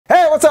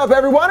What's up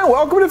everyone and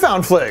welcome to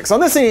FoundFlix.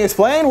 On this Cine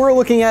Explained, we're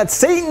looking at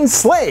Satan's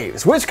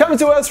Slaves, which comes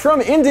to us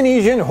from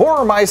Indonesian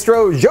horror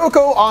maestro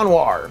Joko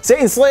Anwar.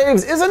 Satan's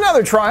Slaves is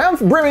another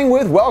triumph, brimming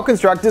with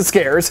well-constructed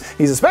scares.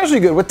 He's especially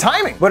good with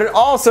timing, but it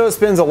also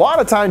spends a lot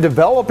of time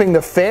developing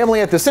the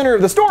family at the center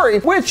of the story,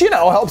 which,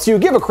 helps you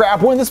give a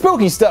crap when the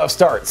spooky stuff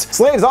starts.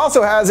 Slaves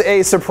also has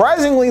a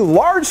surprisingly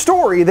large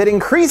story that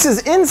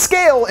increases in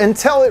scale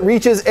until it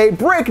reaches a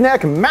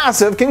breakneck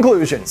massive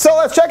conclusion. So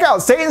let's check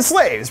out Satan's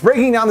Slaves,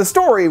 breaking down the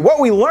story,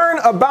 what we learn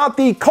about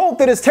the cult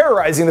that is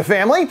terrorizing the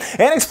family,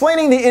 and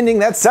explaining the ending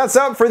that sets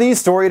up for the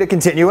story to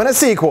continue in a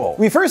sequel.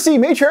 We first see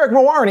matriarch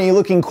Mawarni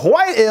looking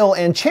quite ill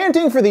and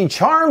chanting for the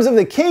charms of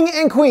the king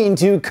and queen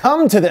to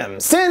come to them,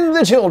 send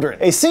the children.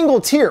 A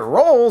single tear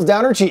rolls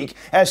down her cheek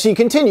as she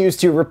continues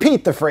to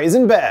repeat the phrase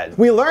in bed.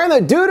 We learn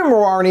that due to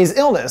Mawarni's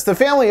illness, the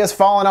family has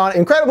fallen on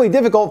incredibly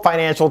difficult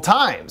financial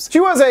times. She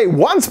was a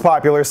once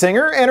popular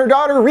singer, and her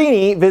daughter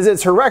Rini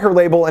visits her record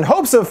label in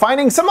hopes of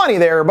finding some money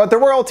there, but the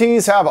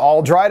royalties have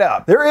all dried up.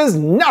 There is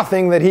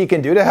nothing that he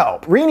can do to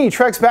help. Rini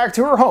treks back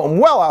to her home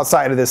well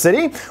outside of the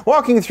city,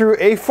 walking through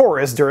a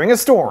forest during a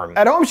storm.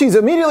 At home, she's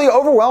immediately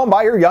overwhelmed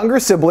by her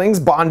younger siblings,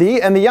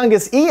 Bondi, and the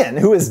youngest Ian,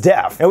 who is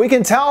deaf. And we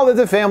can tell that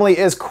the family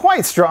is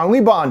quite strongly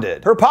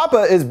bonded. Her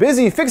papa is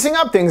busy fixing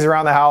up things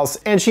around the house,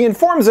 and she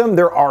informs him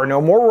there are no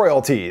more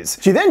royalties.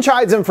 She then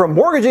chides him for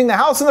mortgaging the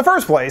house in the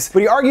first place,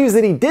 but he argues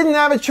that he didn't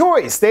have a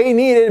choice. They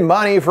needed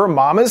money for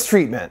Mama's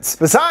treatments.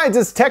 Besides,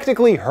 it's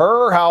technically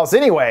her house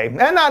anyway,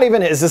 and not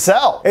even his to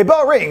sell. A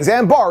bell rings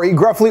and Bari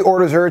gruffly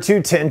orders her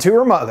to tend to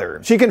her mother.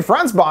 She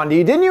confronts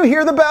Bondi, "Didn't you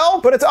hear the bell?"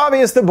 But it's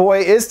obvious the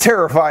boy is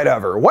terrified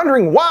of her,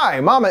 wondering why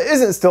Mama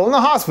isn't still in the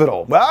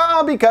hospital.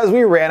 Well, because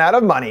we ran out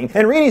of money,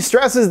 and Rini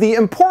stresses the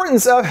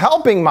importance of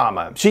helping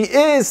Mama. She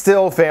is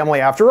still family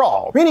after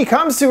all. Rini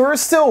comes to her,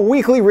 still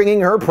weakly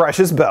ringing her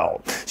precious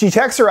bell. She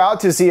checks her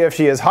out to see if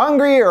she is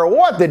hungry or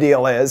what the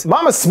deal is.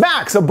 Mama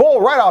smacks a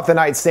bowl right off the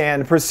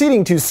nightstand,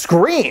 proceeding to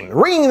scream,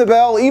 ringing the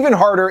bell even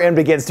harder, and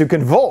begins to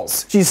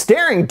convulse. She's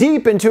staring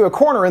deep into a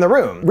corner in the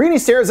room. Rini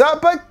stares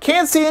up but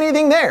can't see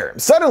anything there.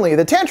 Suddenly,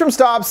 the tantrum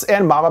stops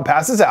and Mama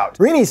passes out.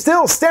 Rini's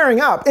still staring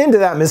up into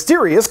that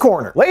mysterious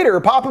corner. Later,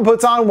 Papa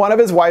puts on one of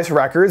his wife's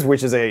records,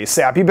 which is a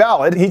sappy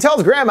ballad. He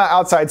tells Grandma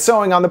outside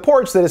sewing on the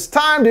porch that it's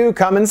time to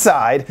come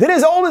inside. Then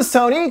his oldest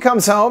Tony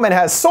comes home and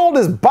has sold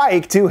his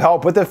bike to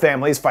help with the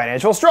family's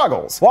financial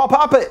struggles. While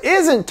Papa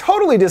isn't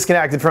totally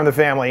disconnected from the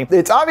family,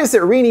 it's obvious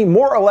that Rini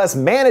more or less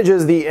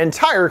manages the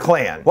entire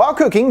clan. While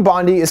cooking,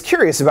 Bondi is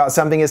curious about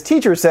something his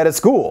teacher said at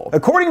school.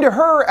 According to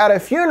her, at a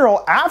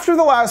funeral, after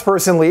the last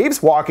person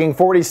leaves, walking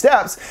 40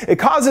 steps, it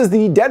causes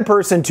the dead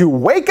person to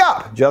wake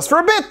up, just for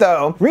a bit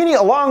though. Rini,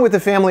 along with the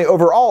family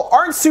overall,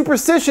 aren't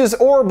superstitious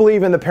or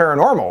believe in the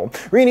paranormal.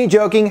 Rini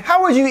joking,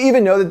 "How would you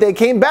even know that they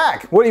came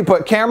back? Would he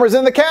put cameras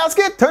in the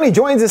casket?" Tony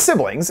joins his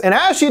siblings, and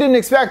as she didn't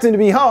expect him to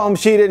be home,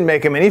 she didn't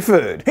make him any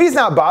food. He's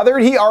not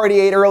bothered, he already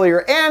ate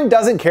earlier and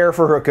doesn't care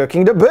for her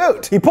cooking to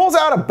boot. He pulls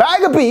out a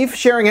bag of beef,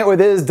 sharing it with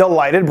his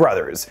delighted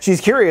brothers.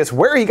 She's curious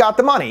where he got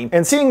the money,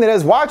 and seeing that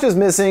his watch is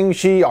missing,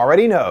 she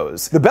already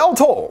knows. The bell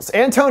tolls,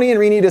 and Tony and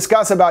Rini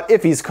discuss about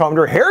if he's combed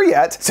her hair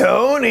yet.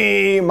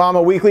 "Tony!"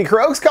 Mama weakly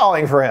croaks,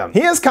 calling for him.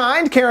 He is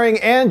kind, caring,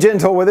 and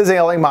gentle with his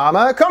ailing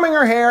Mama, combing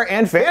her hair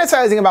and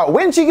fantasizing about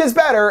when she gets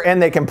better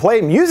and they can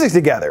play music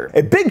together.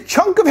 A big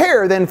chunk of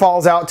hair then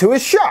falls out to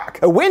his shock.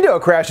 A window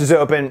crashes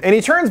open, and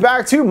he turns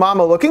back to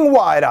Mama looking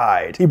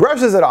wide-eyed. He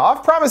brushes it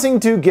off, promising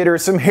to get her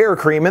some hair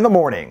cream in the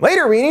morning.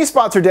 Later, Rini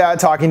spots her dad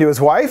talking to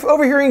his wife,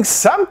 overhearing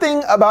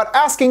something about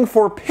asking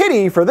for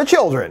pity for the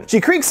children.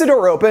 She creaks the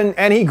door open,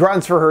 and he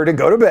grunts for her to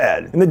go to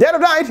bed. In the dead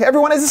of night,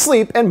 everyone is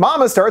asleep, and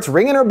Mama starts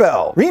ringing her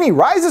bell. Rini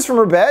rises from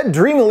her bed,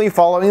 dreamily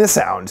following the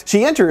sound.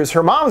 She enters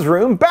her mom's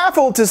room,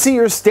 baffled to see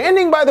her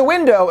standing by the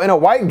window in a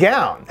white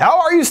gown. "How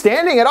are you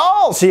standing at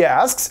all?" she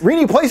asks.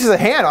 Rini places a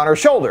hand on her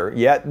shoulder,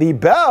 yet the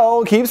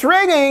bell keeps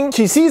ringing.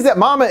 She sees that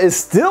Mama is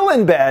still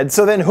in bed,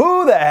 so then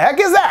who the heck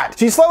is that?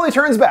 She slowly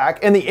turns back,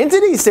 and the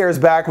entity stares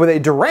back with a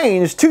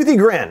deranged, toothy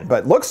grin,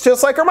 but looks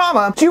just like her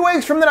Mama. She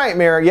wakes from the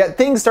nightmare, yet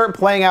things start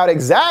playing out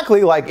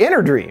exactly like in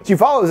her dream. She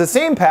follows the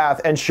same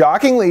path and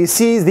shockingly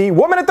sees the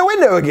woman at the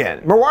window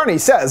again. Mawarni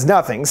says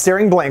nothing,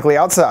 staring blankly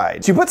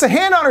outside. She puts a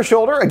hand on her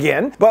shoulder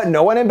again, but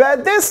no one in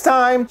bed this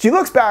time. She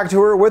looks back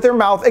to her with her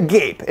mouth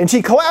agape, and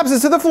she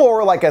collapses to the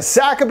floor like a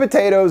sack of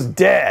potatoes,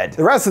 dead.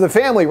 The rest of the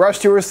family rush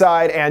to her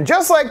side, and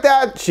just like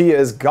that, she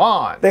is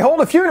gone. They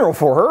hold a funeral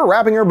for her,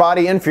 wrapping her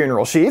body in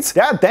funeral sheets.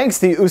 Dad thanks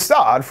the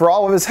Ustad for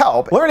all of his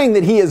help, learning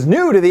that he is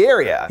new to the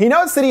area. He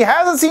notes that he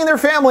hasn't seen their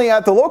family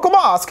at the local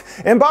mosque,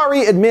 and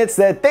Bari admits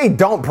that they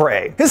don't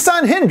pray. His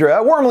son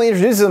Hindra warmly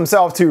introduces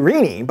himself to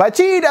Rini, but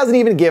she doesn't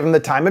even give him the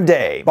time of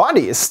day.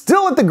 Bondi is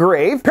still at the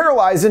grave,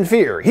 paralyzed in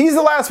fear. He's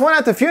the last one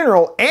at the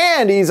funeral,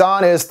 and he's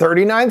on his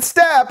 39th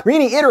step.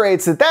 Rini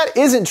iterates that that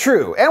isn't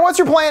true. And what's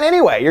your plan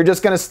anyway? You're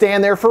just gonna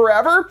stand there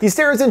forever? He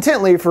stares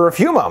intently for a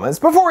few moments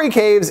before he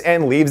caves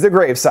and leaves the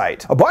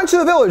gravesite. A bunch of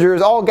the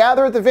villagers all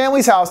gather at the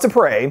family's house to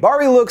pray.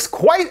 Bari looks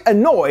quite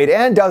annoyed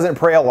and doesn't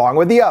pray along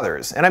with the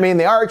others. And I mean,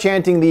 they are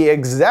chanting the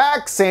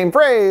exact same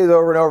phrase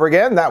over and over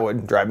again. That would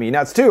would drive me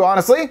nuts too,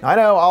 honestly. I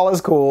know, all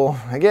is cool.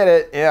 I get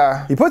it,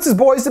 yeah. He puts his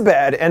boys to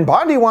bed, and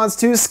Bondi wants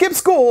to skip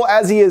school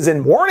as he is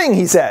in mourning,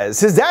 he says.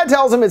 His dad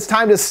tells him it's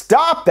time to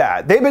stop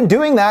that. They've been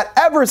doing that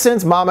ever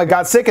since Mama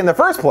got sick in the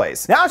first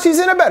place. Now she's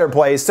in a better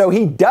place, so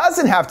he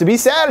doesn't have to be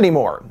sad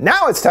anymore.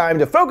 Now it's time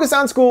to focus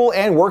on school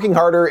and working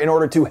harder in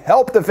order to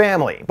help the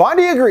family.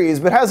 Bondi agrees,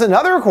 but has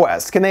another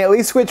request. Can they at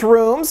least switch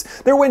rooms?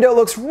 Their window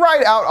looks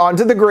right out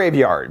onto the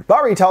graveyard.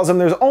 Bari tells him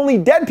there's only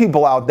dead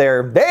people out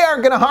there. They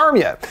aren't gonna harm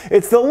you.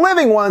 It's the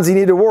living ones you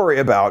need to worry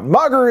about.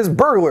 Muggers,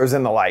 burglars,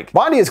 and the like.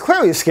 Bondi is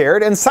clearly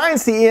scared and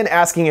signs to Ian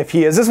asking if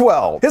he is as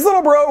well. His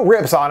little bro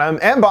rips on him,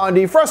 and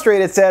Bondi,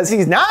 frustrated, says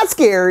he's not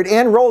scared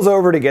and rolls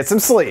over to get some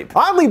sleep.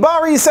 Oddly,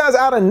 Bari says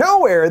out of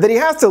nowhere that he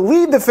has to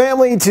leave the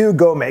family to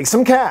go make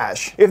some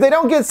cash. If they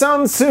don't get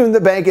some, soon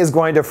the bank is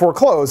going to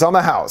foreclose on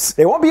the house.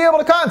 They won't be able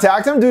to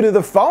contact him due to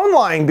the phone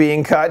line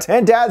being cut,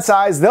 and Dad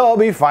sighs they'll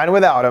be fine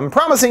without him,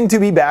 promising to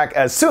be back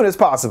as soon as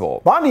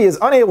possible. Bondi is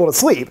unable to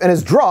sleep and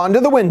is drawn to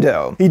the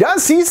window. He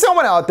does see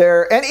someone out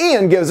there, and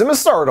Ian gives him a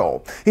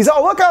startle. He's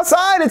all, "Look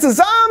outside, it's a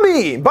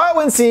zombie!" But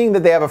when seeing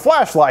that they have a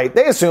flashlight,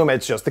 they assume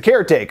it's just the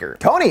caretaker.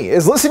 Tony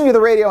is listening to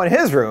the radio in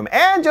his room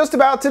and just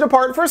about to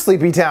depart for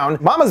Sleepy Town.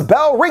 Mama's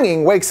bell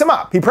ringing wakes him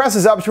up. He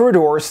presses up to her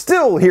door,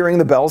 still hearing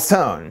the bell's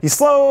tone. He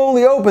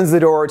slowly opens the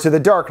door to the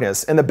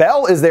darkness, and the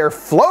bell is there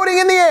floating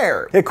in the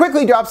air. It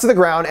quickly drops to the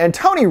ground, and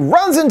Tony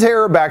runs in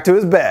terror back to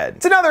his bed.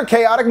 It's another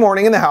chaotic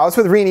morning in the house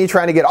with Rini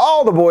trying to get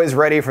all the boys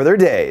ready for their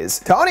days.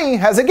 Tony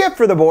has a gift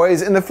for the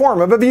boys in the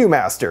form of a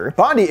Viewmaster.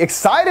 Bondi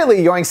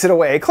excitedly yoinks it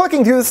away,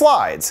 clicking through the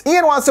slides.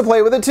 Ian wants to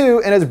play with it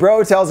too, and his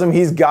bro tells him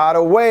he's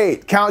gotta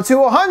wait. Count to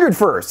 100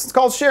 first. It's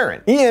called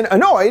Sharon. Ian,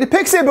 annoyed,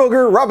 picks a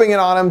booger, rubbing it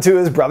on him to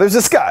his brother's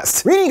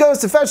disgust. Rini goes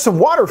to fetch some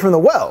water from the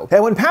well,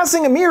 and when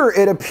passing a mirror,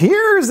 it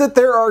appears that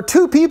there are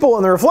two people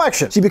in the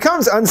reflection. She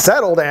becomes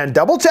unsettled and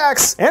double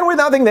checks, and with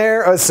nothing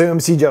there,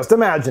 assumes he just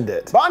imagined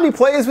it. Bondi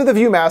plays with the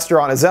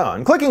Viewmaster on his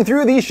own, clicking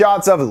through these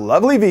shots of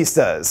lovely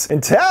vistas,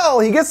 until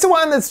he gets to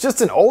one that's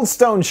just an old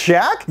stone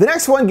shack. The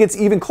next one gets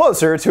even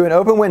closer to an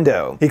open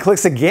window. He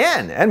clicks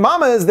again, and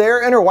Mama is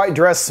there in her white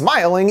dress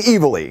smiling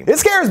evilly. It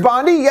scares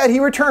Bondi, yet he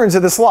returns to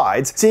the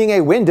slides, seeing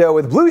a window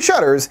with blue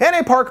shutters and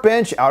a park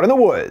bench out in the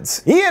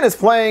woods. Ian is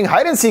playing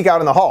hide and seek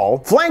out in the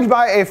hall, flanked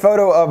by a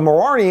photo of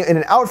Morarni in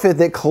an outfit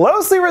that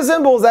closely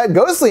resembles that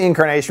ghostly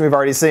incarnation we've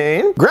already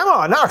seen.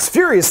 Grandma knocks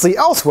furiously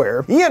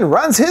elsewhere. Ian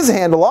runs his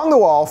hand along the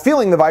wall,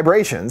 feeling the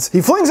vibrations.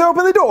 He flings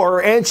open the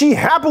door, and she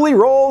happily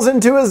rolls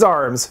into his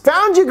arms.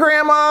 "Found you,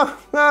 Grandma!"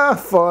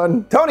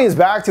 Fun. Tony is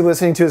back to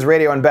listening to his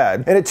radio in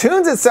bed, and it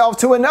tunes itself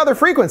to another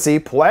frequency,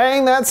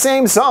 playing that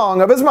same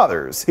song of his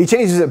mother's. He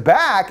changes it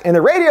back, and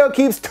the radio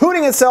keeps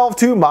tuning itself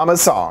to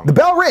Mama's song. The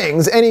bell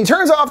rings, and he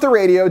turns off the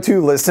radio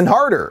to listen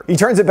harder. He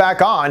turns it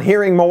back on,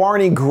 hearing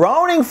Morarni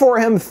groaning for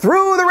him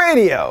through the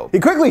radio. He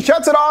quickly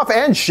shuts it off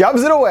and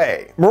shoves it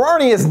away.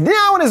 Morarni is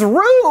now in his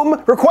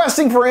room,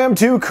 requesting for him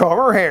to comb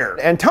her hair,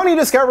 and Tony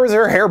discovers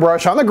her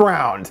hairbrush on the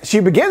ground. She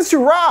begins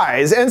to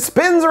rise and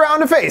spins around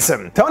to face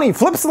him. Tony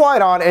flips the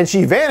light on, and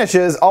she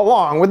vanishes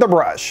along with the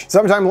brush.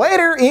 Sometime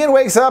later, Ian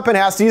wakes up and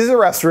has to use the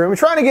restroom,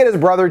 trying to get his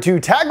brother to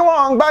tag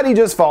along, but he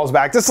just falls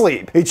back to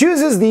sleep. He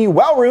chooses the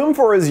well room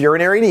for his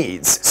urinary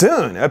needs.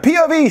 Soon, a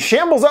POV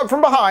shambles up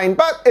from behind,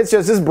 but it's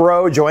just his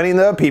bro joining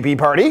the pee-pee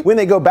party. When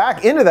they go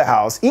back into the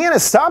house, Ian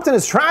is stopped in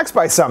his tracks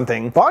by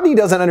something. Bondi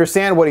doesn't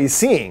understand what he's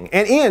seeing,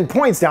 and Ian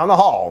points down the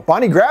hall.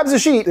 Bondi grabs a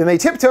sheet, and they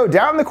tiptoe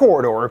down the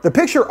corridor, the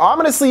picture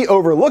ominously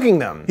overlooking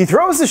them. He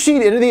throws the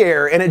sheet into the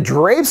air, and it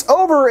drapes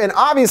over an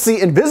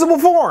obviously invisible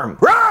form.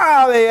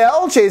 "Rah!" they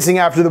yell, chasing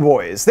after the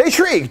boys. They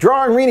shriek,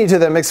 drawing Rini to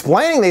them,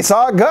 explaining they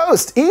saw a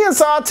ghost. Ian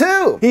saw it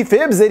too. He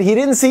fibs that he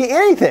didn't see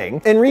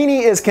anything, and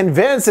Rini is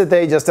convinced that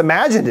they just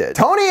imagined it.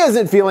 Tony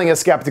isn't feeling as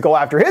skeptical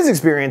after his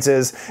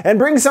experiences, and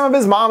brings some of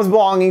his mom's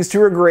belongings to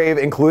her grave,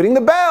 including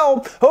the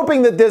bell,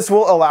 hoping that this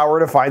will allow her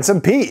to find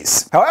some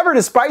peace. However,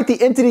 despite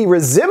the entity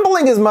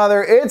resembling his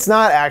mother, it's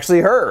not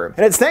actually her.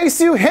 And it's thanks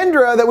to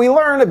Hendra that we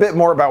learn a bit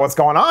more about what's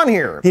going on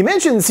here. He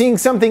mentioned seeing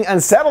something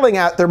unsettling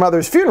at their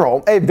mother's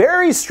funeral, a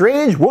very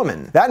strange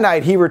woman. That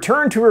night, he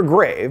returned to her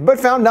grave, but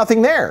found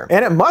nothing there.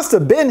 And it must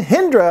have been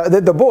Hendra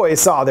that the boys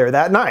saw there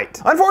that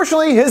night.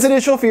 Unfortunately, his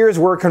initial fears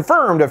were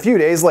confirmed a few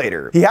days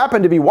later. He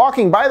happened to be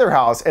walking by their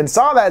house and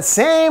saw that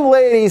same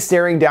lady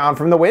staring down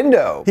from the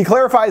window. He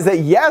clarifies that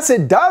yes,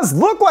 it does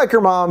look like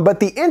her mom, but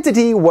the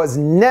entity was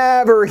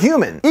never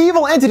human.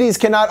 Evil entities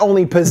can not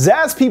only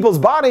possess people's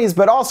bodies,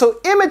 but also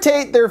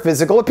imitate their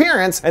physical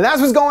appearance, and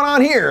that's what's going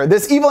on here.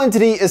 This evil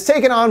entity is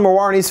taking on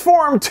Morarni's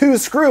form to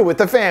screw with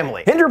the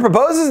family. Hendra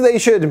proposes they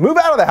should move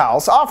out of the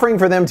house, offering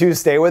for them to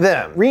stay with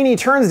him. Rini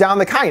turns down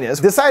the kindness,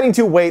 deciding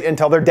to wait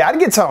until their dad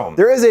gets home.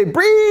 There is a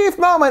brief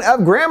moment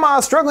of Grandma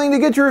struggling to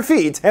get to her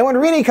feet, and when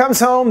Rini comes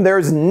home,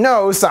 there's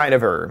no sign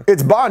of her.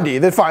 It's Bondi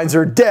that finds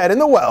her dead in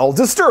the well,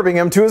 disturbing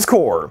him to his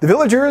core. The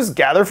villagers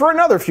gather for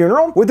another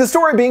funeral, with the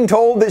story being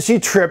told that she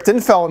tripped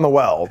and fell in the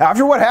well.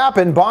 After what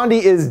happened,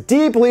 Bondi is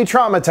deeply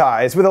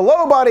traumatized with a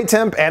low body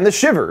temp and the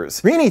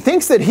shivers. Rini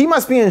thinks that he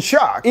must be in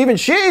shock. Even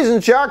she's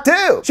in shock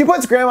too. She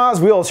puts Grandma's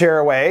wheelchair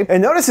away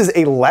and notices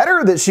a letter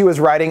letter that she was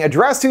writing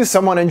addressed to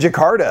someone in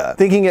Jakarta.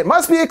 Thinking it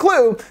must be a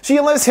clue, she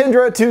enlists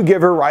Hendra to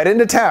give her ride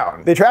into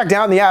town. They track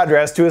down the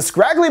address to a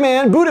scraggly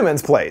man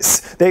Budeman's place.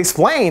 They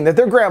explain that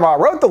their grandma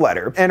wrote the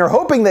letter and are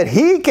hoping that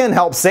he can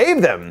help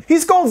save them. He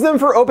scolds them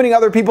for opening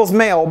other people's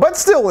mail, but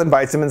still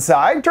invites them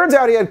inside. Turns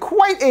out he had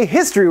quite a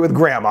history with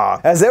grandma,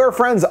 as they were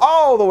friends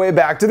all the way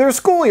back to their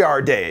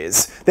schoolyard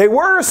days. They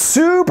were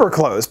super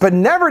close, but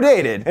never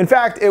dated. In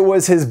fact, it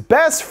was his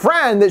best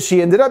friend that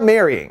she ended up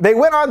marrying. They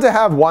went on to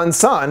have one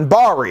son,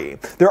 Bari.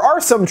 There are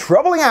some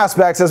troubling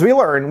aspects as we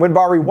learn. When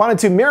Bari wanted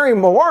to marry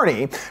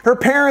Mawarni, her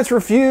parents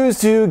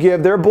refused to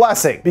give their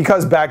blessing,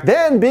 because back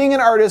then being an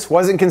artist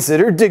wasn't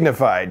considered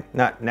dignified.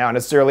 Not now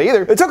necessarily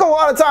either. It took a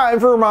lot of time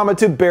for her mama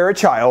to bear a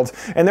child,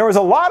 and there was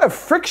a lot of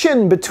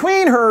friction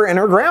between her and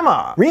her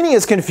grandma. Rini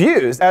is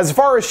confused. As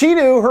far as she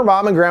knew, her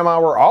mom and grandma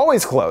were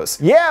always close.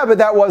 Yeah, but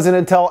that wasn't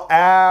until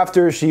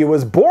after she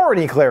was born,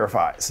 he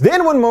clarifies.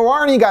 Then when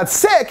Mawarni got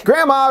sick,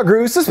 grandma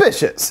grew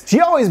suspicious. She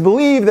always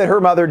believed that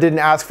her mother didn't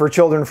ask for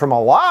children from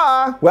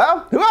Allah.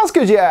 Well, who else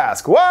could you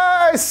ask?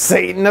 Why,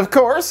 Satan, of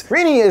course.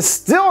 Rini is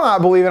still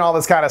not believing all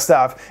this kind of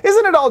stuff.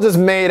 Isn't it all just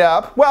made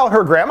up? Well,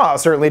 her grandma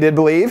certainly did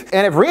believe.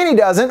 And if Rini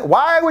doesn't,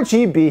 why would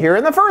she be here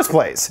in the first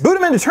place?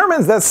 Budeman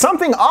determines that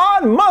something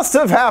odd must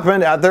have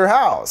happened at their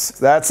house.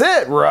 That's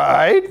it,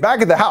 right?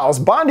 Back at the house,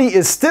 Bondi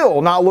is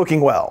still not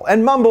looking well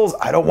and mumbles,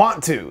 "I don't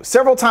want to,"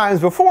 several times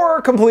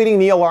before completing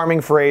the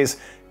alarming phrase,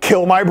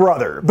 "Kill my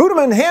brother."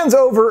 Budeman hands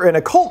over an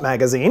occult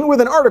magazine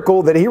with an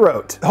article that he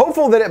wrote,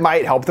 hopeful that it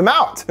might help them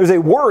out. There's a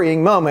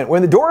worrying moment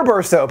when the door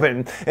bursts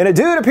open and a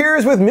dude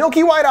appears with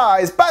milky white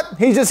eyes, but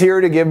he's just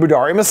here to give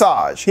Budari a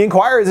massage. He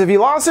inquires if he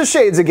lost his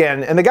shades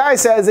again, and the guy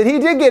says that he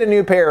did get a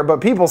new pair, but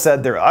people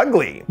said they're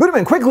ugly.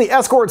 Budeman quickly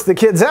escorts the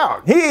kids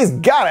out. He's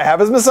gotta have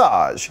his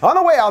massage. On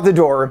the way out the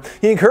door,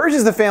 he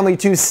encourages the family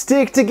to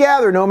stick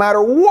together no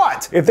matter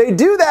what. If they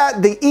do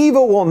that, the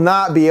evil will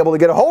not be able to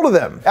get a hold of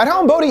them. At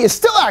home, Bodhi is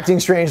still acting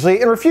strange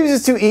and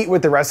refuses to eat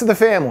with the rest of the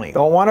family.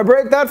 Don't want to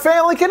break that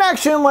family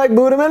connection like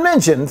Budeman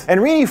mentioned, and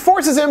Rini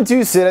forces him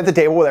to sit at the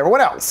table with everyone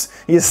else.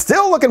 He is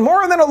still looking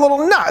more than a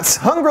little nuts,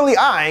 hungrily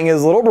eyeing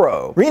his little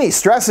bro. Rini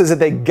stresses that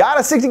they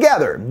gotta stick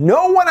together.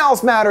 No one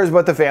else matters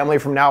but the family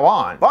from now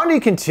on.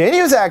 Bondi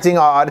continues acting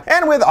odd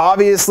and with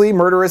obviously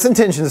murderous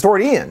intentions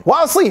toward Ian.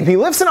 While asleep, he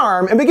lifts an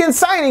arm and begins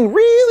signing,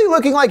 really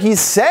looking like he's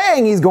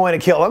saying he's going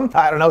to kill him.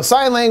 I don't know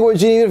sign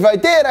language, and even if I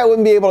did, I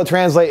wouldn't be able to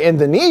translate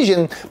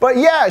Indonesian, but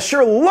yeah,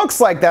 sure looks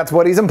like that's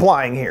what he's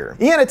implying here.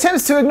 Ian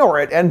attempts to ignore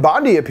it, and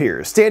Bondi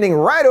appears, standing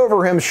right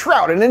over him,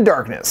 shrouded in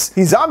darkness.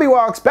 He zombie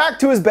walks back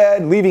to his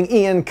bed, leaving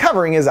Ian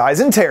covering his eyes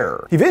in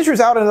terror. He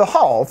ventures out into the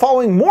hall,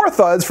 following more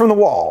thuds from the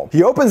wall.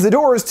 He opens the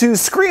doors to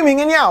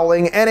screaming and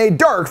yowling, and a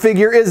dark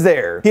figure is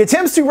there. He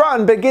attempts to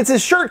run, but gets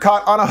his shirt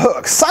caught on a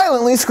hook,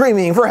 silently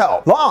screaming for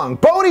help. Long,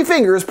 bony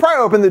fingers pry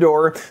open the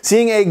door,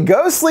 seeing a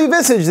ghostly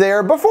visage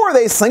there before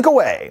they slink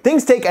away.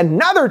 Things take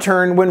another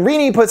turn when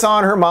Rini puts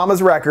on her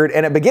mama's record,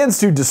 and it begins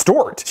to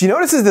distort. She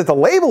notices that the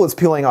label is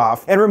peeling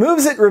off and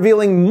removes it,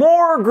 revealing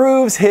more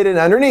grooves hidden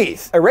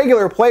underneath. A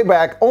regular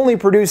playback only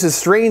produces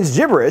strange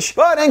gibberish,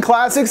 but in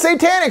classic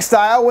satanic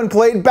style, when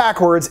played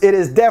backwards, it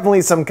is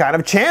definitely some kind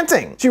of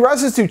chanting. She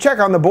rushes to check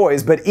on the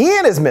boys, but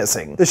Ian is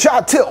missing. The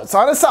shot tilts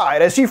on his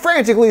side as she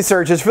frantically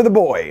searches for the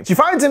boy. She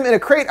finds him in a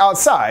crate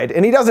outside,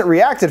 and he doesn't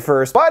react at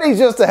first, but he's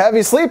just a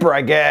heavy sleeper,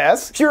 I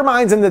guess. She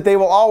reminds him that they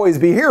will always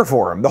be here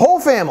for him, the whole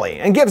family,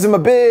 and gives him a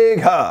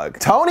big hug.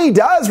 Tony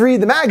does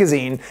read the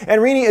magazine,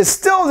 and Rini is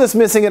still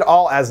dismissing it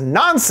all as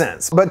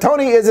nonsense, but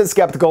Tony isn't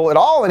skeptical at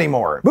all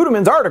anymore.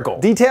 Budeman's article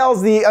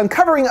details the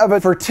uncovering of a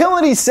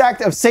fertility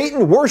sect of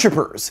Satan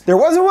worshippers. There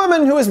was a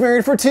woman who was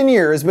married for 10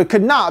 years but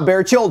could not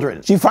bear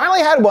children. She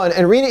finally had one,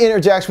 and Rini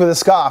interjects with a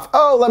scoff,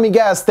 "Oh, let me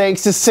guess,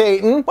 thanks to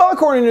Satan?" Well,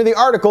 according to the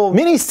article,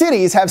 many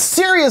cities have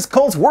serious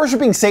cults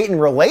worshiping Satan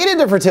related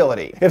to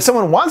fertility. If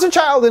someone wants a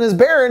child and is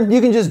barren,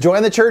 you can just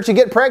join the church and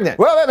get pregnant.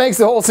 Well, that makes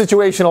the whole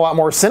situation a lot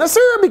more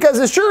sinister, because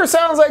it sure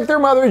sounds like their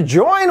mother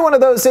joined one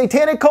of those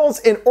satanic cults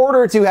in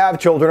order to have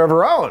children of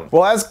her own.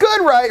 Well, that's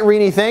good, right?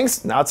 Rini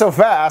thinks. Not so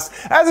fast.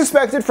 As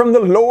expected from the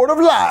Lord of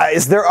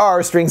Lies, there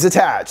are strings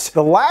attached.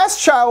 The last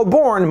child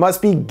born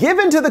must be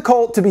given to the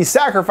cult to be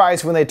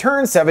sacrificed when they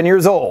turn 7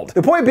 years old.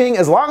 The point being,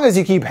 as long as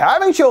you keep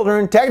having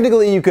children,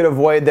 technically you could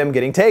avoid them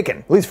getting taken.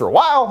 At least for a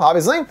while,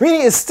 obviously.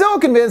 Rini is still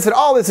convinced that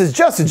all this is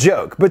just a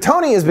joke, but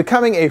Tony is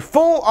becoming a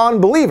full-on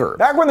believer.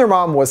 Back when their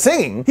mom was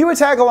singing, he would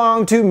tag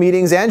along to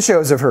meetings and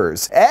shows of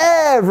hers.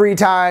 Every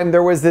time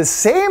there was this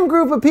same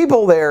group of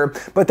people there,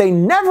 but they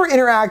never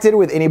interacted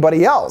with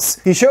anybody else.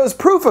 He shows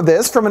proof of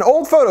this from an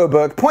old photo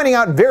book pointing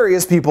out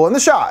various people in the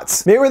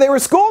shots. Maybe they were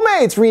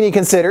schoolmates, Rini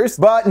considers,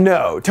 but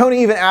no.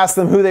 Tony even asked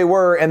them who they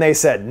were and they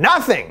said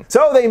nothing.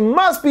 So they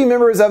must be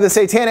members of the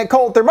satanic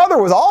cult their mother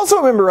was also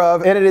a member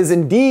of, and it is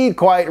indeed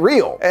quite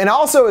real. And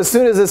also, as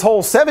soon as this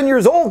whole 7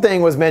 years old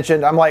thing was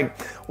mentioned, I'm like,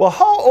 Well,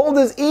 how old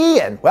is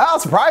Ian? Well,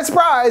 surprise,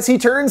 surprise, he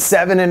turns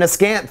 7 in a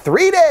scant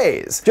 3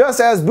 days.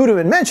 Just as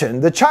Budeman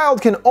mentioned, the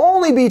child can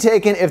only be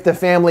taken if the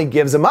family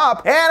gives him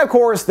up, and of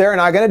course, they're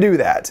not gonna do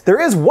that.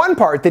 There is one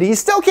part that he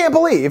still can't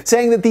believe,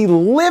 saying that the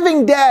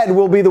living dead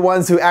will be the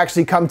ones who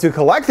actually come to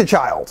collect the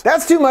child.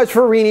 That's too much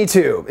for Rini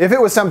too. If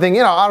it was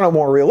something, I don't know,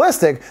 more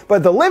realistic,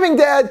 but the living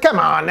dead, come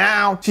on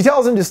now. She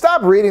tells him to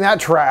stop reading that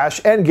trash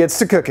and gets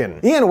to cooking.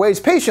 Ian waits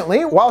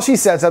patiently while she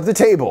sets up the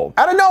table.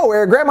 Out of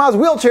nowhere, Grandma's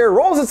wheelchair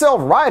rolls itself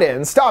right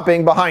in,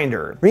 stopping behind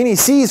her. Rini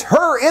sees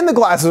her in the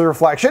glasses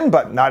reflection,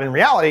 but not in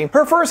reality,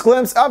 her first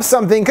glimpse of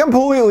something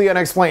completely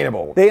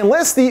unexplainable. They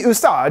enlist the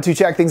ustad to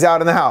check things out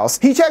in the house.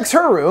 He checks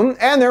her room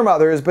and their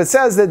mother's, but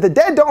says that the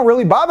dead don't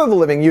really bother the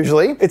living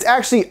usually. It's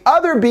actually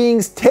other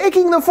beings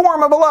taking the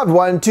form of a loved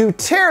one to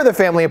tear the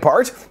family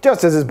apart,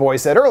 just as his boy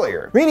said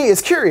earlier. Rini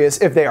is curious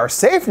if they are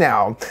safe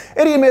now,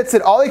 and he admits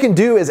that all they can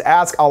do is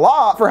ask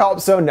Allah for help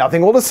so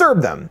nothing will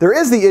disturb them. There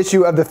is the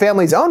issue of the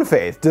family's own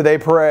faith. Do they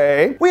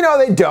pray? We know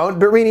they don't,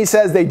 but Rini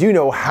says they do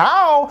know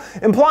how,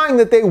 implying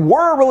that they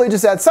were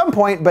religious at some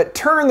point but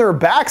turned their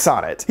backs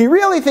on it. He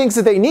really thinks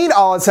that they need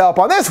Allah's help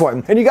on this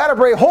one, and you gotta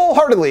pray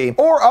wholeheartedly,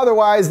 or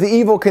otherwise the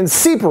evil can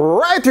seep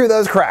right through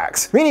those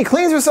cracks. Rini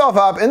cleans herself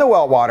up in the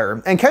well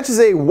water and catches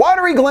a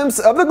watery glimpse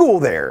of the ghoul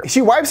there.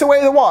 She wipes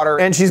away the water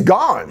and she's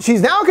gone.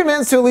 She's now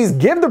convinced to at least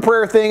give the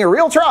prayer thing a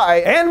real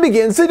try and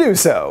begins to do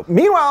so.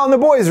 Meanwhile, in the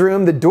boys'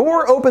 room, the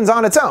door opens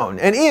on its own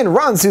and Ian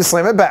runs to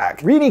slam it back.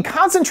 Rini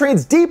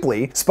concentrates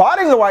deeply,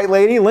 spotting the white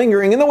lady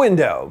lingering in the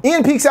window.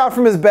 Ian peeks out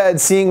from his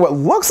bed, seeing what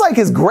looks like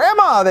his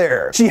grandma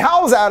there. She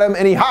howls at him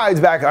and he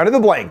hides back under the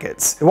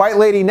blankets. The white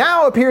lady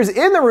now appears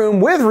in the room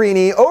with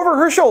Rini over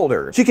her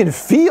shoulder. She can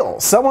feel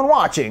someone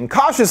watching,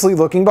 cautiously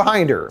looking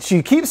behind her.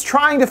 She keeps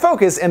trying to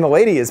focus and the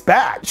lady is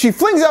back. She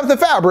flings up the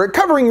fabric,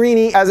 covering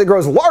Rini as it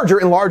grows larger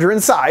and larger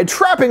inside,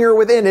 trapping her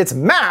within its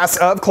mass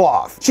of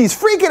cloth. She's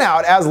freaking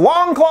out as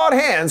long clawed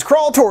hands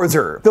crawl towards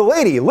her. The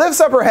lady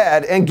lifts up her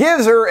head and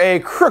gives her a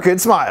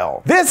crooked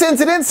smile. This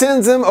incident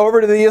sends them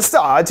over to the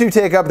ustad to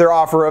take up their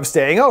offer of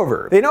staying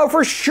over. They know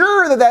for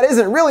sure that that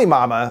isn't really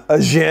Mama, a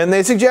jinn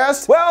they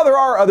suggest. Well, there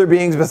are other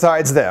beings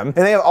besides them,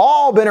 and they have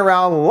all been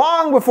around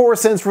long before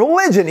since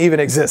religion even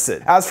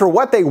existed. As for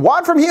what they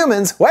want from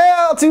humans,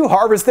 well, to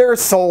harvest their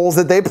souls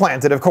that they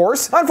planted, of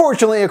course.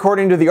 Unfortunately,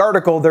 according to the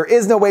article, there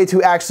is no way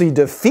to actually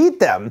defeat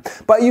them,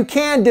 but you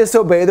can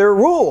disobey their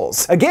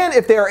rules. Again,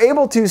 if they are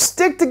able to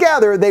stick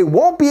together, they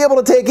won't be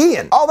able to take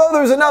Ian. Although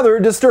there's another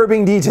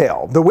disturbing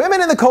detail. The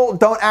women in the cult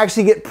don't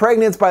actually get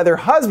pregnant by their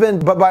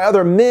husband, but by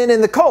other men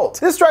in the cult.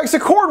 This strikes a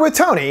chord with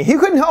Tony. He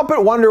couldn't help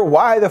but wonder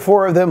why the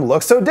four of them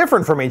look so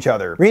different from each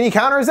other. Rini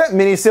counters that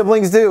many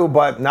siblings do,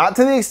 but not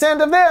to the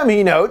extent of them,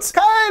 he notes.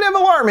 Kind of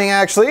alarming,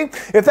 actually.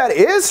 If that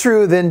is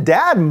true, then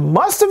Dad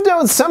must have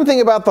known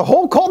something about the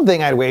whole cult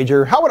thing, I'd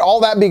wager. How would all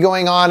that be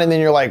going on and then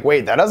you're like,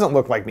 wait, that doesn't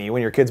look like me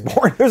when your kid's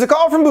born? There's a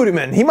call from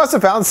Budeman. He must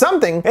have found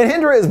something, and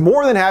Hindra is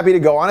more than happy to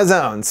go on his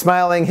own,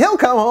 smiling he'll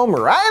come home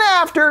right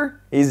after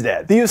he's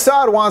dead. The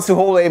ustad wants to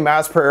hold a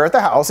mass prayer at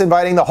the house,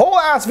 inviting the whole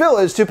ass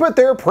village to put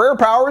their prayer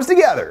powers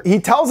together. He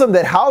tells them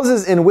that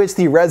houses in which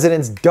the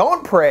residents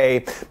don't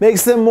pray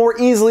makes them more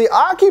easily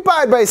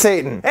occupied by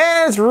Satan.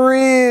 And it's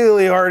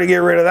really hard to get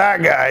rid of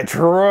that guy,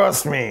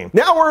 trust me.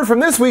 Now word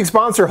from this week's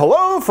sponsor,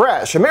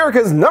 HelloFresh,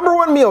 America's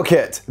 #1 meal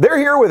kit. They're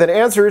here with an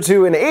answer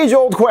to an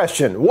age-old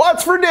question,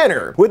 what's for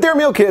dinner? With their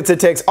meal kits, it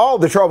takes all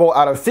the trouble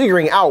out of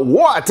figuring out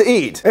what to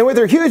eat. And with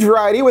their huge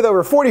variety with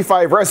over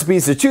 45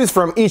 recipes to choose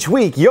from each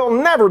week,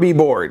 you'll never be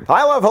bored.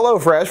 I love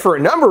HelloFresh for a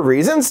number of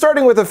reasons,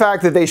 starting with the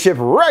fact that they ship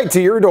right to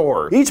your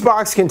door. Each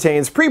box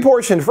contains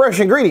pre-portioned fresh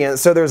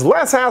ingredients, so there's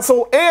less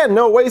hassle and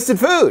no wasted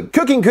food.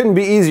 Cooking couldn't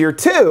be easier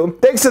too,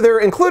 thanks to their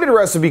included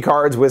recipe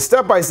cards with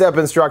step-by-step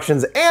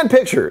instructions and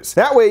pictures.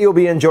 That way you'll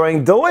be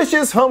enjoying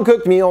delicious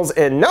home-cooked meals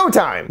in no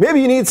time.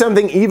 Maybe you need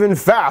something even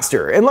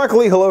faster, and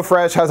luckily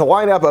HelloFresh has a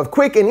lineup of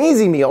quick and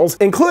easy meals,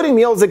 including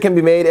meals that can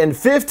be made in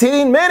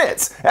 15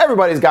 minutes.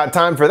 Everybody's got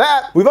time for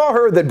that. We've all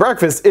heard that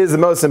breakfast is the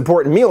most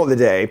important meal of the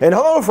day, and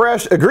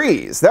HelloFresh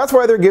agrees. That's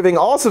why they're giving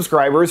all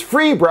subscribers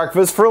free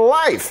breakfast for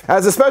life.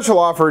 As a special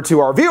offer to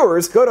our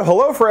viewers, go to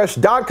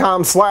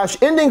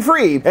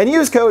hellofresh.com/endingfree and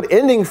use code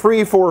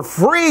endingfree for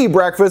free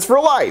breakfast for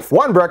life.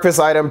 One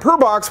breakfast item per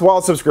box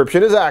while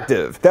subscription is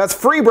active. That's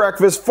free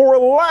breakfast for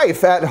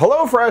life at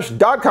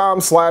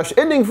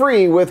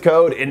hellofresh.com/endingfree with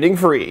code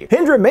endingfree.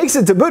 Hindra makes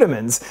it to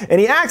Budeman's, and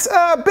he acts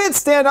a bit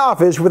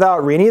standoffish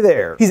without Rini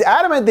there. He's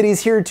adamant that he's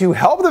here to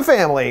help the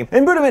family,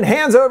 and Budeman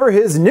hands over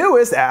his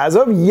newest as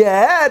of yet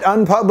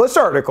unpublished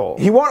article.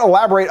 He won't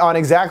elaborate on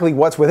exactly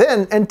what's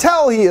within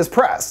until he is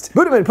pressed.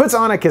 Budeman puts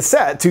on a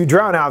cassette to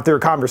drown out their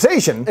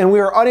conversation, and we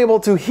are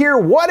unable to hear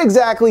what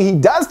exactly he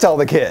does tell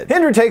the kid.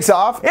 Hindra takes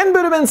off, and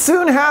Budeman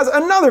soon has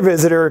another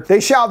visitor. They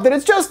shout that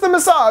it's just the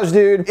massage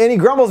dude, and he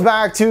grumbles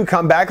back to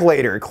come back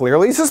later.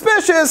 Clearly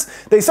suspicious,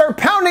 they start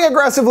pounding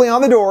aggressively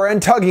on the door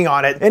and tugging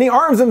on it, and he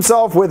arms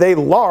himself with a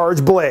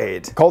large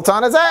blade. Colt's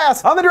on his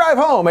ass. On the drive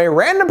home, a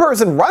random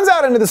person runs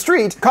out into the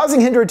street, causing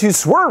Hindra to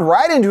swerve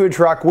right into a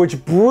truck truck,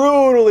 which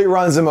brutally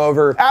runs him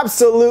over,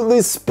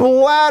 absolutely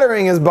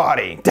splattering his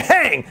body.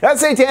 Dang, that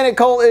satanic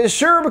cult is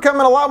sure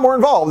becoming a lot more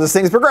involved as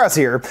things progress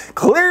here.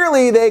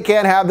 Clearly, they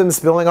can't have them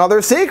spilling all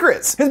their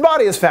secrets. His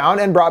body is found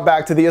and brought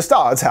back to the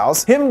Ustad's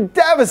house, him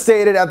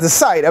devastated at the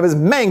sight of his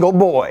mangled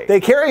boy. They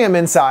carry him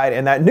inside,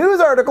 and that news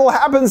article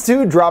happens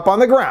to drop on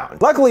the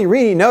ground. Luckily,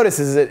 Rini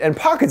notices it and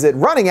pockets it,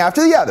 running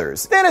after the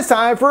others. Then it's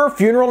time for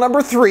funeral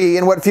number 3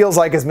 in what feels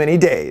like as many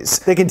days.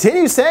 They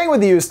continue staying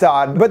with the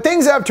Ustad, but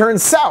things have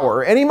turned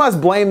sour, and he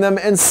must blame them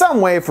in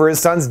some way for his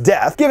son's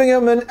death, giving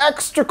him an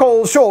extra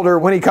cold shoulder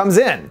when he comes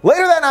in.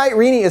 Later that night,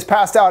 Rini is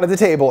passed out at the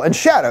table, and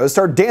shadows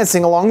start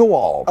dancing along the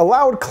wall. A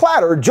loud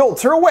clatter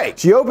jolts her awake.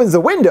 She opens the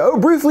window,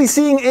 briefly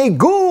seeing a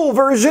ghoul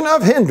version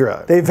of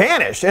Hindra. They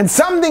vanish, and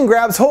something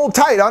grabs hold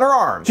tight on her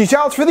arm. She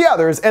shouts for the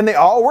others, and they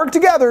all work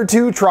together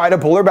to try to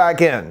pull her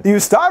back in. The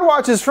Ustad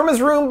watches from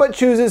his room, but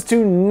chooses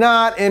to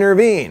not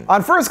intervene.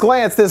 On first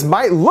glance, this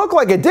might look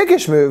like a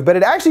dickish move, but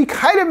it actually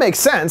kind of makes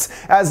sense,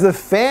 as the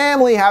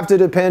family have to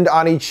depend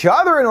on each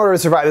other in order to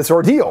survive this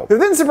ordeal. They're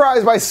then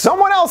surprised by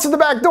someone else at the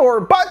back door,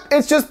 but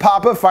it's just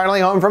Papa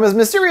finally home from his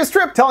mysterious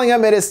trip, telling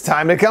him it is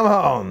time to come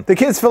home. The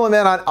kids fill him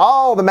in on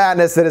all the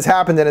madness that has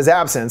happened in his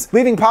absence,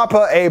 leaving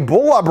Papa a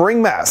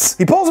blubbering mess.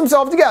 He pulls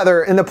himself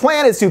together, and the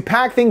plan is to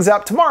pack things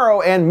up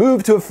tomorrow and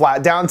move to a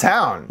flat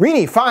downtown.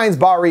 Rini finds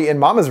Bari in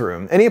Mama's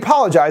room, and he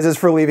apologizes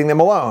for leaving them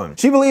alone.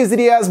 She believes that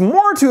he has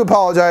more to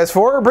apologize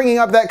for, bringing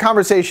up that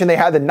conversation they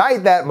had the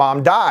night that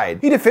Mom died.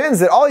 He defends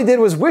that all he did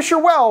was wish her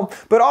well,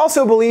 but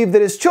also believed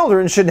that his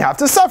children shouldn't have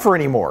to suffer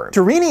anymore.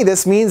 To Rini,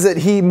 this means that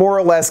he more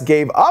or less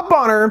gave up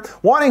on her,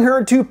 wanting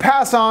her to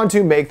pass on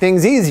to make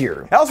things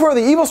easier. Elsewhere,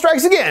 the evil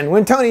strikes again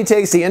when Tony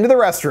takes Ian to the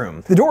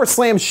restroom. The door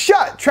slams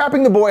shut,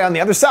 trapping the boy on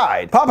the other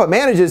side. Papa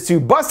manages to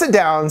bust it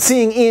down,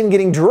 seeing Ian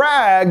getting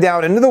dragged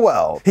down into the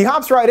well. He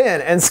hops right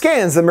in and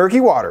scans the murky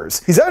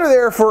waters. He's under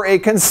there for a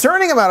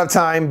concerning amount of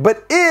time,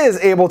 but is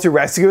able to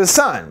rescue his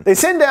son. They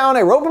send down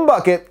a rope and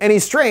bucket, and he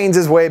strains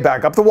his way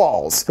back up the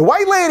walls. The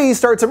white lady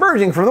starts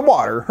emerging from the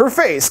water, her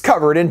face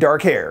covered in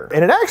dark hair.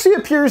 And it actually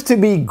appears to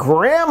be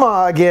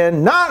Grandma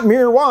again, not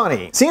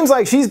Mirwani. Seems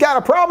like she's got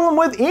a problem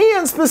with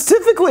Ian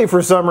specifically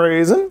for some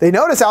reason. They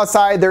notice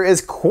outside there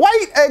is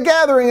quite a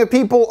gathering of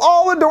people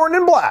all adorned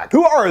in black.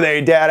 Who are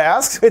they, Dad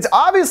asks. It's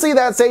obviously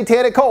that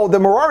satanic cult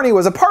that Mirwani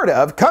was a part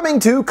of, coming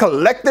to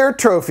collect their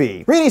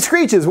trophy. Rini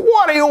screeches,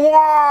 "What do you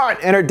want?"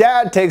 And her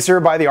dad takes her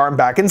by the arm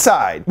back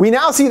inside. We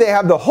now see they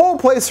have the whole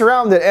place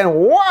surrounded, and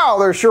wow,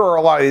 there sure are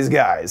a lot of these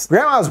guys.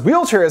 Grandma's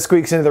wheelchair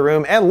squeaks into the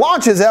room and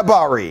launches at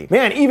Bari.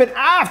 Man, even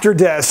after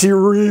death, she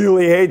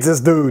really hates this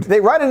dude. They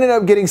run and end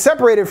up getting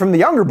separated from the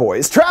younger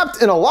boys,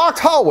 trapped in a locked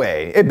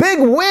hallway. A big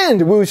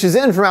wind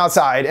whooshes in from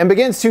outside and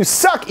begins to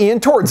suck Ian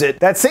towards it,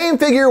 that same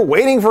figure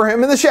waiting for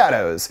him in the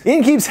shadows.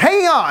 Ian keeps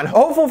hanging on,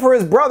 hopeful for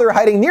his brother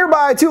hiding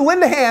nearby to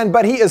lend a hand,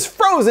 but he is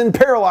frozen,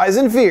 paralyzed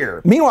in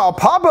fear. Meanwhile,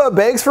 Papa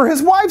begs for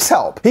his wife's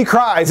help. He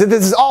cries that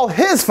this is all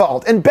his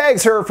fault and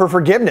begs her for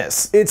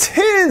forgiveness. It's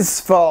his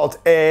fault,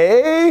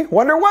 eh?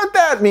 Wonder what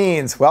that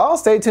means. Well,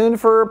 stay tuned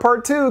for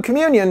part 2,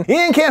 Communion.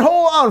 Ian can't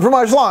hold on for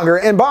much longer,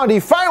 and Bondi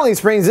finally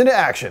springs into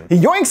action. He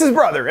yoinks his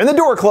brother, and the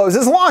door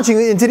closes, launching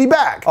the entity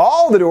back.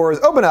 All the doors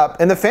open up,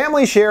 and the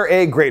family share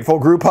a grateful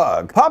group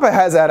hug. Papa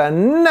has had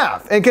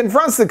enough and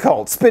confronts the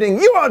cult, spitting,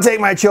 "You won't take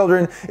my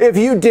children. If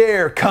you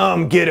dare,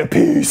 come get a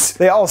piece."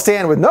 They all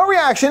stand with no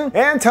reaction,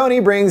 and Tony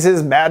brings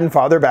his maddened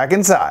father back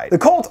inside. The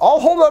cult all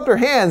hold up their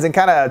hands and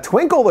kind of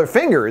twinkle their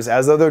fingers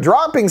as though they're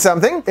dropping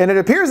something, and it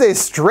appears they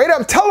straight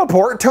up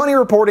teleport, Tony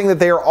reporting that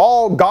they are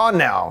all gone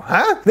now.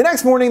 Huh? The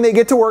next morning they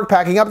get to work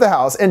packing up the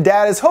house, and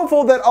Dad is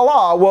hopeful that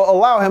Allah will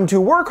allow him to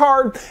work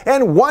hard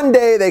and one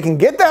day they can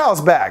get the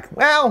house back.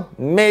 Well,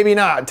 maybe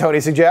not, Tony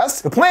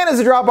suggests. The plan is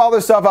to drop all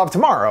their stuff off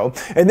tomorrow,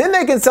 and then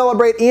they can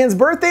celebrate Ian's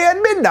birthday at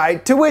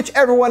midnight, to which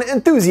everyone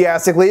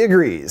enthusiastically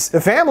agrees.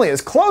 The family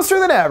is closer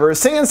than ever,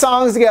 singing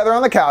songs together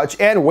on the couch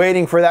and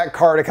waiting for that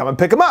car to come and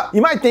pick them up.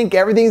 You might think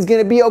everything's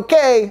gonna be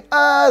okay.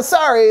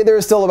 Sorry,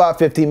 there's still about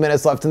 15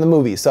 minutes left in the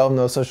movie, so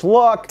no such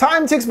luck.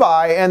 Time ticks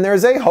by, and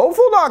there's a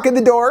hopeful knock at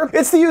the door.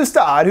 It's the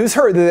Ustad, who's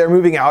heard that they're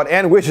moving out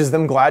and wishes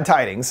them glad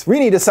tidings.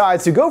 Rini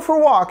decides to go for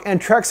a walk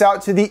and treks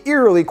out to the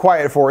eerily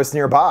quiet forest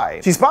nearby.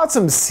 She spots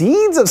some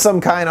seeds of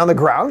some kind on the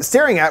ground,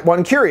 staring at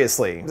one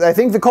curiously. I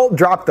think the cult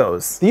dropped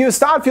those. The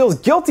Ustad feels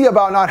guilty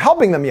about not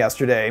helping them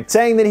yesterday,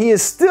 saying that he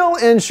is still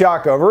in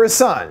shock over his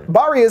son.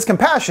 Bari is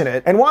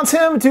compassionate and wants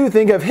him to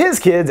think of his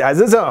kids as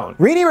his own.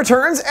 Rini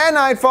returns and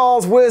night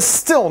falls with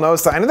still no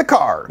sign of the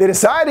car. They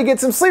decide to get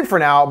some sleep for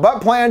now,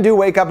 but plan to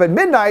wake up at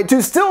midnight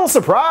to still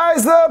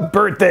surprise the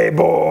birthday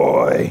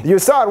boy. The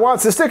Ustad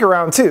wants to stick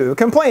around too,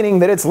 complaining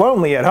that it's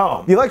lonely at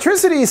home. The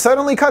electricity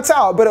suddenly cuts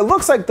out, but it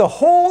looks like the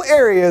whole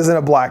area is in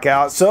a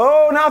blackout,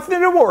 so nothing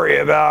to worry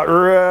about,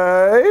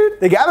 right?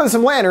 They gather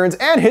some lanterns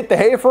and hit the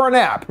hay for a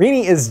nap.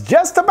 Rini is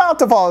just about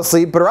to fall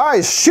asleep, but her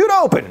eyes shoot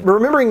open,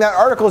 remembering that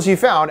article she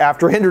found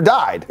after Hinder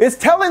died. It's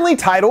tellingly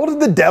titled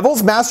 "The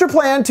Devil's Master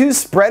Plan to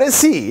Spread a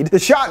Seed," the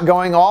shot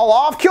going all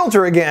off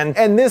kilter again,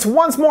 and this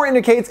once more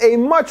indicates a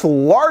much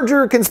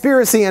larger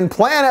conspiracy and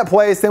plan at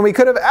place than we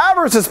could have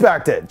ever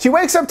suspected. unexpected. She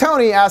wakes up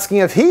Tony asking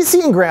if he's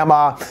seen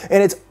Grandma,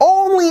 and it's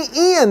only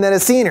Ian that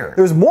has seen her.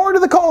 There's more to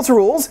the cult's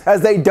rules,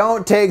 as they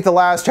don't take the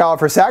last child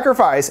for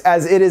sacrifice,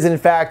 as it is in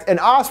fact an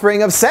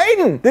offspring of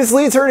Satan. This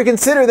leads her to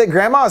consider that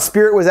Grandma's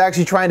spirit was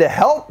actually trying to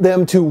help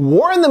them to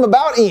warn them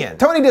about Ian.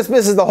 Tony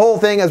dismisses the whole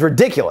thing as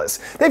ridiculous.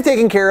 They've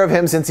taken care of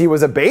him since he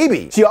was a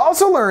baby. She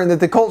also learned that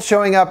the cult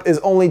showing up is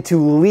only to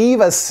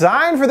leave a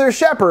sign for their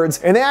shepherds,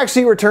 and they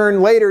actually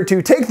return later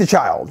to take the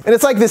child. And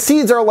it's like the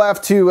seeds are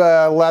left to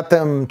let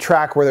them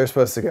track where they're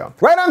supposed to go.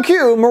 Right on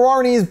cue,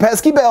 Mararni's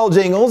pesky bell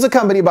jingles,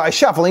 accompanied by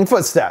shuffling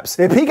footsteps.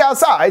 They peek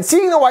outside,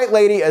 seeing the white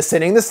lady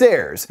ascending the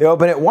stairs. They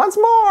open it once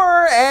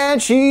more,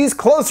 and she's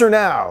closer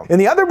now. In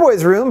the other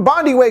boy's room,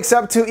 Bondi wakes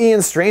up to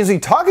Ian strangely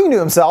talking to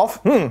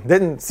himself.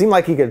 Didn't seem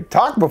like he could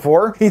talk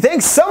before. He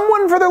thanks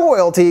someone for their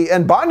loyalty,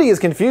 and Bondi is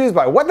confused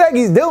by what the heck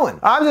he's doing.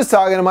 "I'm just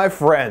talking to my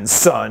friends,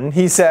 son,"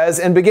 he says,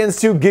 and begins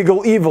to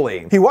giggle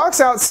evilly. He walks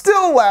out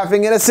still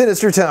laughing in a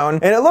sinister tone,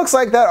 and it looks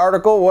like that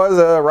article was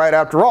right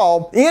after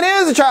all. Ian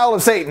is a child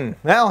of Satan.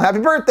 Well, happy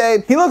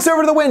birthday. He looks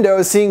over to the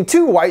window, seeing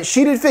two white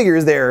sheeted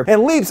figures there,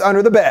 and leaps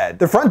under the bed.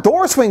 The front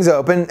door swings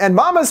open, and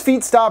Mama's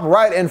feet stop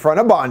right in front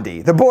of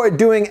Bondi, the boy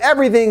doing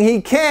everything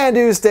he can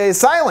to stay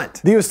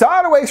silent. The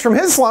Ustad awakes from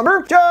his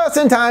slumber just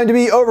in time to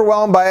be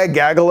overwhelmed by a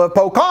gaggle of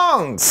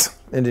pokongs,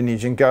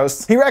 Indonesian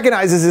ghosts. He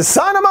recognizes his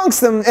son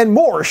amongst them, and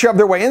more shove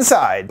their way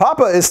inside.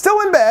 Papa is still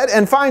in bed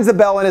and finds the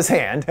bell in his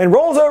hand and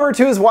rolls over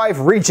to his wife,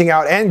 reaching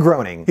out and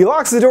groaning. He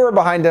locks the door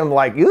behind him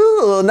like,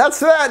 "Ooh, nuts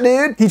for that,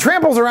 dude." He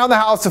tramples around the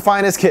house to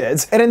find his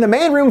kids, and in the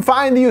main room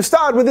find the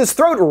Ustad with his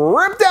throat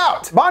ripped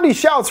out. Bondi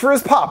shouts for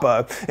his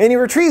papa, and he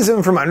retrieves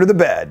him from under the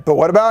bed. But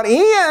what about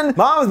Ian?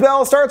 Mom's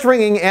bell starts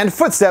ringing, and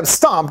footsteps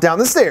stomp down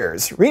the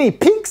stairs. Rini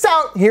peeks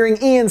out, hearing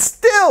Ian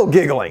still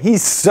giggling.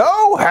 He's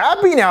so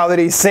happy now that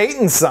he's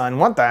Satan's son.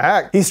 What the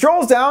heck? He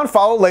strolls down,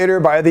 followed later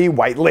by the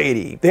white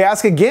lady. They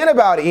ask again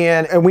about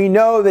Ian, and we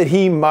know that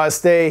he must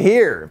stay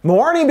here.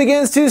 Marnie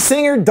begins to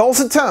sing her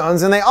dulcet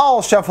tones, and they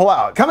all shuffle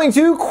out. Coming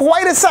to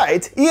quite a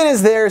sight, Ian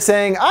is there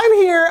saying, I'm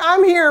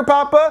here,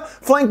 Papa,"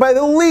 flanked by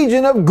the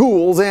legion of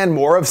ghouls and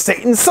more of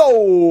Satan's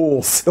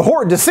souls. The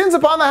horde descends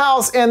upon the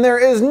house, and there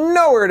is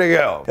nowhere to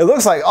go. It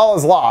looks like all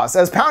is lost,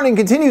 as pounding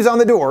continues on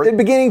the door, it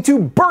beginning to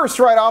burst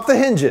right off the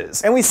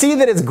hinges. And we see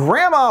that it's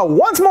Grandma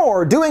once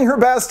more doing her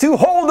best to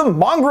hold the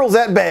mongrels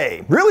at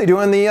bay. Really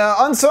doing the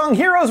unsung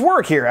hero's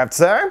work here, I have to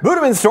say.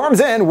 Budaman storms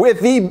in with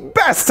the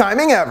best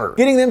timing ever,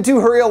 getting them to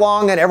hurry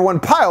along, and everyone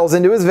piles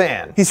into his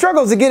van. He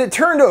struggles to get it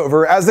turned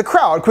over as the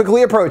crowd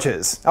quickly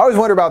approaches. I always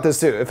wonder about this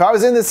too. If I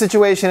was in this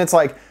situation, it's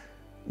like,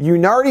 you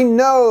already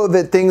know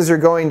that things are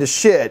going to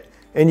shit,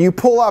 and you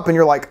pull up and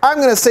you're like, "I'm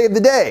gonna save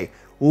the day."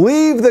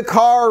 Leave the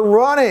car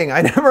running.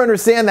 I never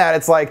understand that.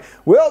 It's like,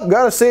 well,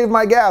 gotta save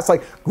my gas.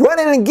 Like, run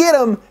in and get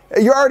them.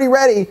 You're already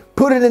ready.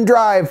 Put it in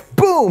drive.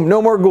 Boom,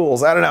 no more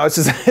ghouls. I don't know. It's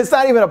just, it's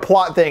not even a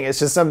plot thing. It's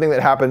just something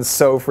that happens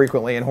so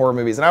frequently in horror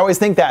movies. And I always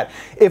think that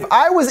if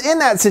I was in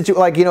that situation,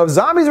 like, you know, if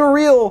zombies were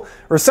real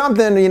or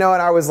something, you know,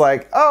 and I was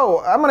like,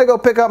 oh, I'm gonna go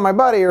pick up my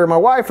buddy or my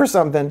wife or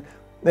something,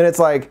 then it's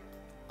like,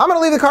 I'm gonna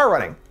leave the car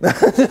running.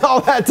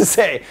 All that to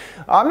say,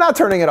 I'm not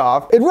turning it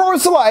off. It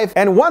roars to life,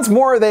 and once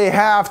more they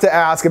have to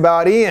ask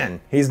about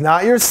Ian. He's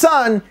not your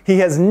son. He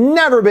has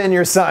never been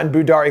your son,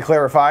 Budari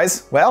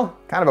clarifies. Well,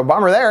 kind of a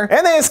bummer there.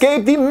 And they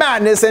escape the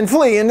madness and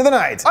flee into the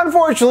night.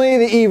 Unfortunately,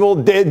 the evil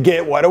did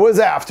get what it was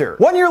after.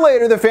 1 year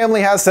later, the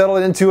family has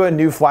settled into a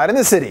new flat in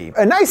the city.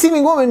 A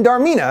nice-seeming woman,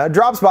 Darmina,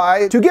 drops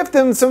by to gift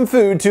them some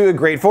food to a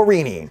grateful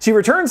Rini. She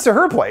returns to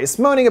her place,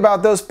 moaning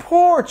about those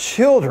poor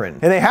children,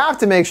 and they have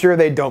to make sure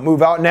they don't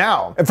move out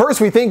now. At first,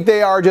 we think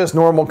they are just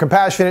normal,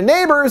 compassionate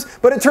neighbors,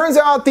 but it turns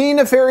out the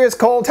nefarious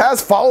cult has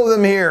followed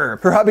them here.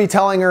 Her hubby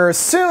telling her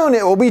soon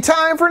it will be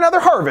time for another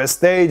harvest.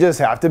 They just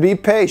have to be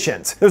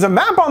patient. There's a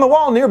map on the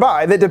wall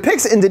nearby that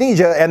depicts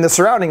Indonesia and the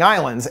surrounding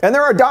islands, and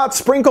there are dots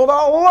sprinkled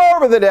all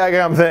over the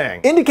daggum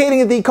thing, indicating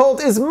that the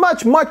cult is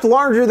much, much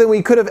larger than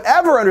we could have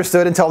ever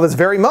understood until this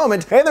very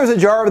moment. And there's a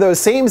jar of those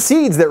same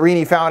seeds that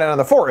Rini found out in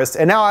the forest,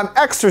 and now I'm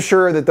extra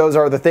sure that those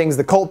are the things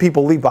the cult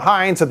people leave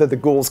behind so that the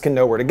ghouls can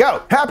know where to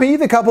go. Happy,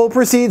 the couple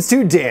proceeds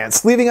to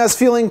dance, leaving us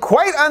feeling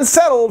quite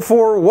unsettled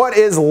for what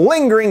is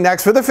lingering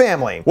next for the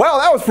family. Well,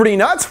 that was pretty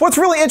nuts. What's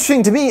really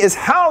interesting to me is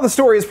how the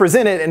story is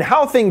presented and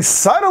how things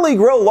subtly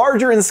grow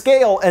larger in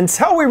scale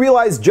until we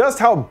realize just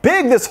how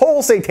big this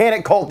whole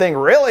satanic cult thing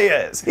really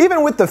is.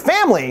 Even with the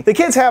family, the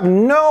kids have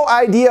no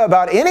idea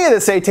about any of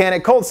the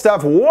satanic cult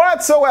stuff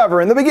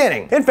whatsoever in the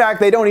beginning. In fact,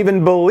 they don't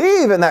even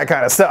believe in that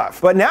kind of stuff.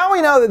 But now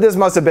we know that this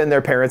must have been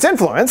their parents'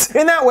 influence.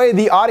 In that way,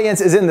 the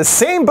audience is in the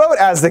same boat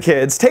as the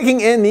kids,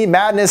 taking in the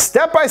madness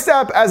step by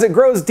step as it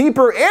grows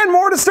deeper and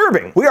more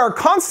disturbing. We are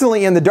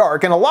constantly in the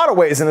dark in a lot of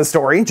ways in the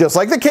story, just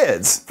like the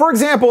kids. For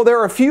example, there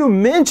are a few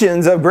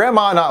mentions of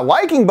Grandma not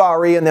liking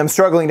Bahri and them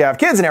struggling to have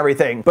kids and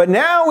everything, but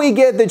now we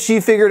get that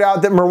she figured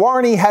out that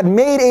Merwarni had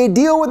made a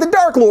deal with the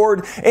Dark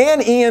Lord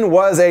and Ian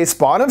was a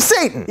spawn of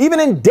Satan. Even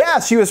in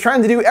death, she was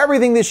trying to do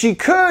everything that she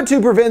could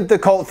to prevent the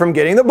cult from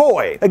getting the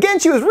boy. Again,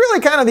 she was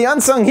really kind of the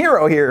unsung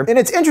hero here, and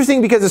it's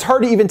interesting because it's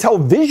hard to even tell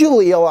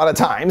visually a lot of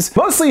times.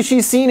 Mostly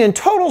she's seen in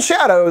total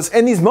shadows,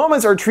 and these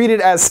moments are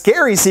treated as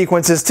scary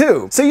sequences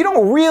too, so you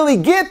don't really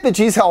get that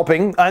she's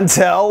helping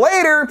until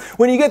later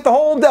when you get the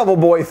whole devil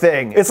boy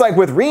thing. It's like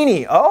with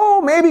Rini,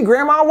 oh, maybe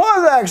Grandma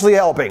was actually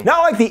helping.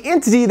 Not like the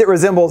entity that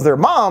resembles their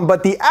mom,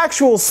 but the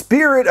actual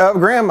spirit of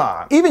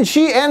Grandma. Even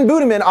she and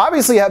Budaman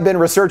obviously have been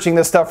researching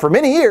this stuff for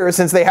many years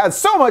since they had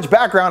so much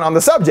background on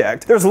the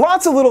subject. There's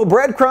lots of little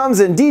breadcrumbs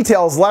and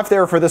details left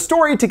there for the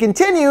story to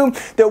continue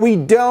that we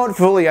don't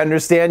fully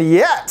understand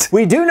yet.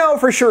 We do know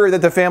for sure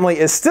that the family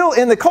is still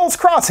in the cult's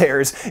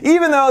crosshairs,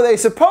 even though they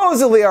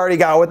supposedly already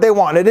got what they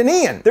wanted in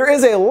Ian. There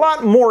is a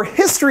lot more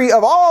history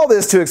of all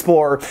this to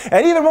explore,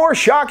 and even more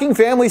shocking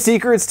family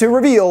secrets to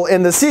reveal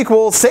in the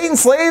sequel, Satan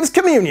Slaves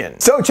Communion.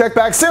 So check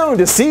back soon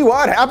to see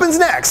what happens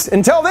next.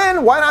 Until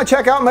then, why not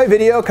check out my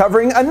video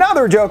covering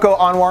another Joko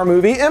Anwar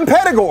movie,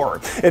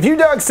 Impetigore. If you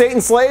dug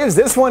Satan Slaves,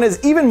 this one is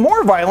even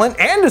more violent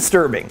and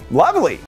disturbing. Lovely.